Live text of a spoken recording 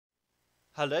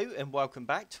Hello and welcome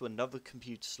back to another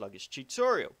Computer Sluggish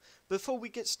tutorial. Before we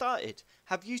get started,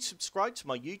 have you subscribed to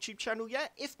my YouTube channel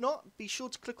yet? If not, be sure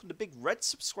to click on the big red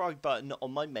subscribe button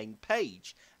on my main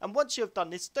page. And once you have done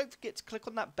this, don't forget to click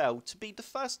on that bell to be the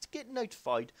first to get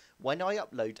notified when I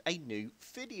upload a new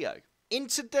video. In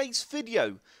today's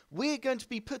video, we're going to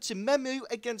be putting MEMU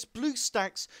against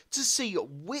BlueStacks to see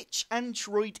which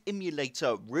Android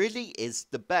emulator really is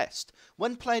the best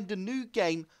when playing the new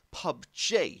game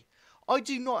PUBG. I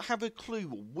do not have a clue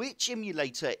which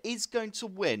emulator is going to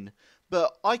win,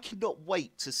 but I cannot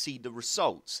wait to see the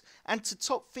results. And to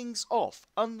top things off,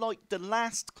 unlike the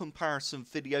last comparison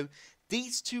video,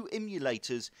 these two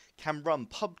emulators can run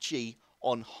PUBG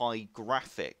on high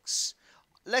graphics.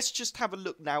 Let's just have a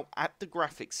look now at the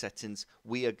graphics settings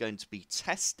we are going to be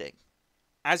testing.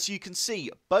 As you can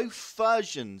see, both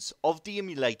versions of the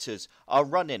emulators are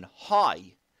running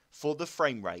high for the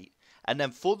frame rate. And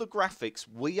then for the graphics,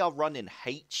 we are running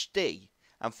HD.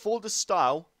 And for the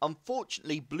style,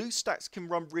 unfortunately, BlueStacks can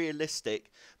run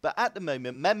realistic, but at the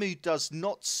moment, MEMU does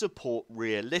not support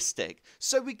realistic,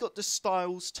 so we got the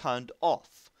styles turned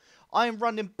off. I am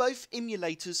running both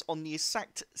emulators on the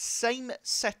exact same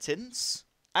settings,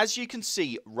 as you can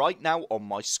see right now on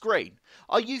my screen.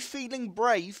 Are you feeling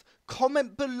brave?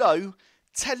 Comment below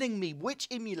telling me which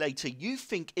emulator you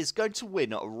think is going to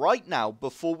win right now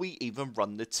before we even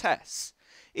run the tests.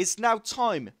 It's now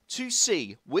time to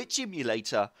see which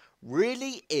emulator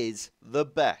really is the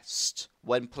best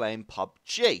when playing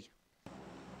PUBG.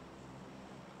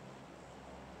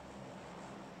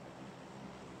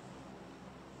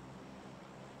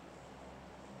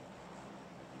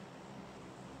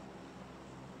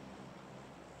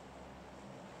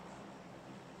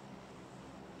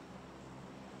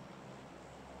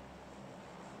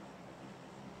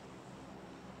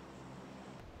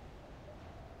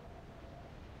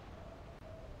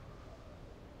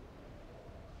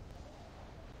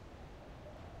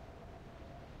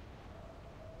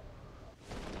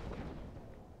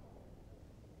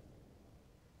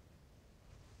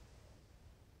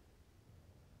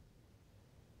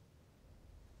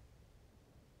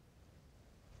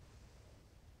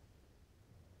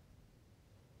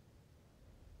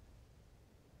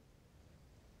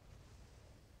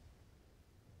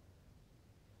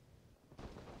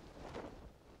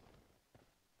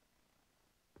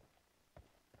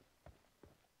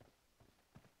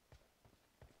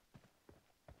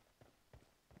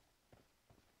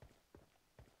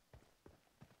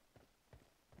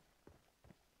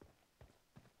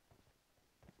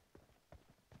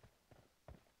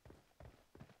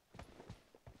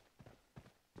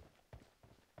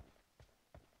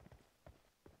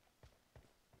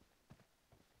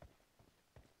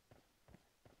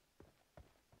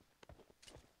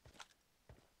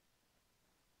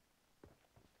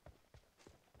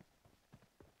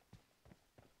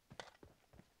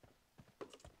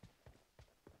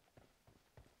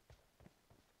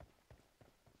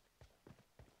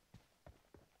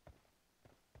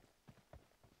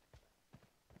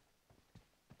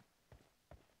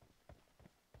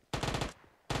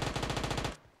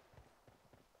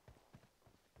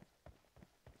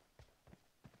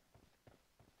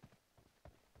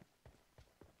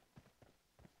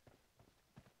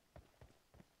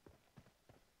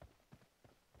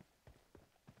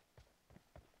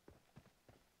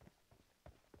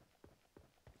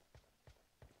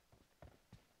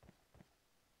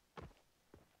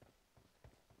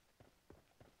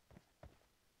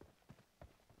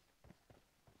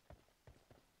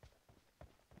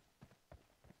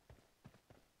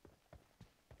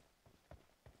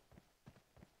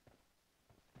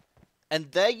 And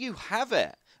there you have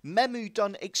it. MEMU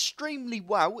done extremely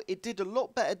well. It did a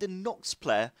lot better than Nox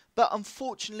Player, but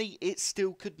unfortunately it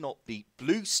still could not beat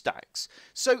BlueStacks.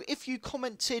 So if you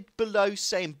commented below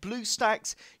saying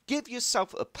BlueStacks, give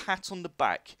yourself a pat on the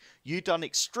back. You done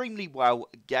extremely well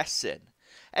guessing.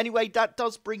 Anyway, that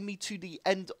does bring me to the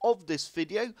end of this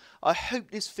video. I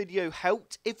hope this video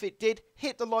helped. If it did,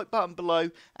 hit the like button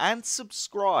below and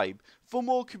subscribe for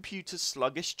more computer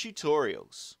sluggish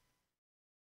tutorials.